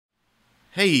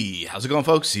Hey, how's it going,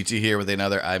 folks? CT here with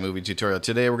another iMovie tutorial.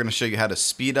 Today we're going to show you how to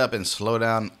speed up and slow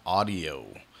down audio.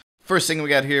 First thing we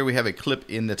got here, we have a clip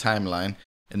in the timeline,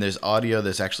 and there's audio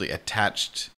that's actually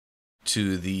attached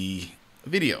to the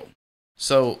video.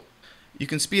 So you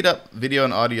can speed up video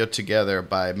and audio together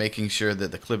by making sure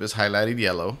that the clip is highlighted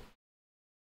yellow.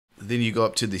 Then you go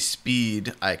up to the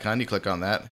speed icon, you click on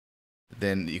that.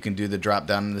 Then you can do the drop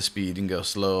down in the speed, you can go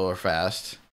slow or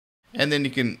fast. And then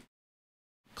you can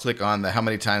click on the how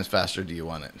many times faster do you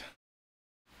want it.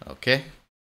 Okay,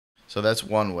 so that's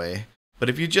one way. But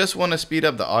if you just want to speed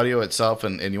up the audio itself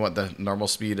and you want the normal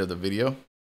speed of the video,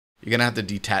 you're gonna have to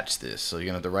detach this. So you're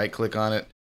gonna have to right click on it,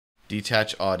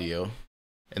 detach audio,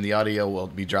 and the audio will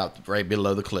be dropped right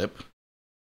below the clip.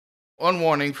 One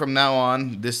warning, from now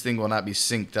on this thing will not be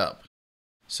synced up.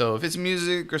 So if it's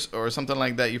music or something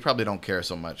like that, you probably don't care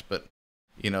so much. But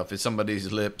you know, if it's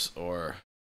somebody's lips or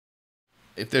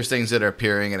if there's things that are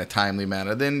appearing in a timely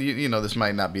manner, then you know this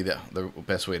might not be the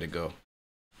best way to go.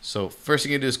 So first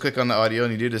thing you do is click on the audio,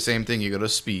 and you do the same thing. You go to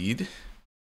speed,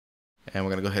 and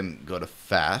we're gonna go ahead and go to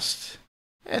fast,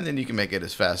 and then you can make it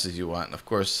as fast as you want. And of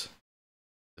course,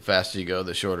 the faster you go,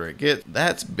 the shorter it gets.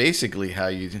 That's basically how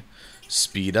you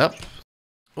speed up.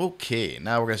 Okay,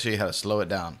 now we're gonna show you how to slow it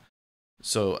down.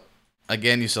 So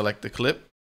again, you select the clip,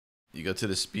 you go to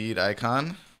the speed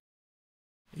icon,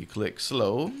 you click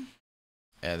slow,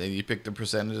 and then you pick the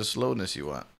percentage of slowness you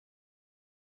want.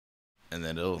 And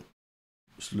then it'll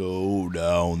slow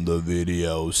down the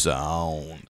video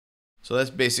sound. So that's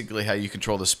basically how you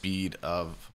control the speed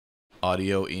of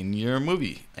audio in your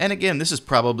movie. And again, this is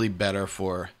probably better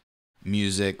for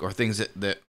music or things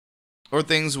or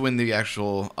things when the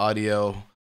actual audio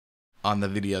on the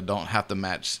video don't have to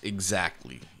match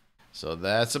exactly. So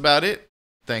that's about it.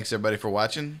 Thanks everybody for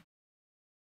watching.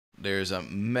 There's a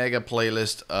mega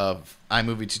playlist of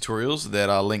iMovie tutorials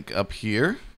that I'll link up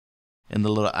here in the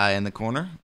little eye in the corner.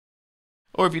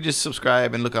 Or if you just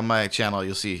subscribe and look on my channel,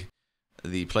 you'll see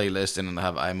the playlist, and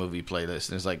I'll have iMovie playlist.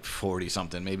 There's like 40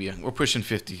 something, maybe we're pushing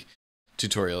 50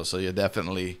 tutorials, so you'll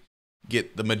definitely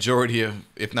get the majority of,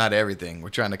 if not everything. We're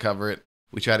trying to cover it.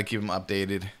 We try to keep them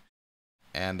updated.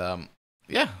 And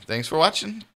yeah, thanks for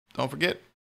watching. Don't forget,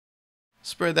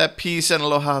 spread that peace and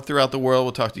aloha throughout the world.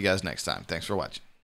 We'll talk to you guys next time. Thanks for watching.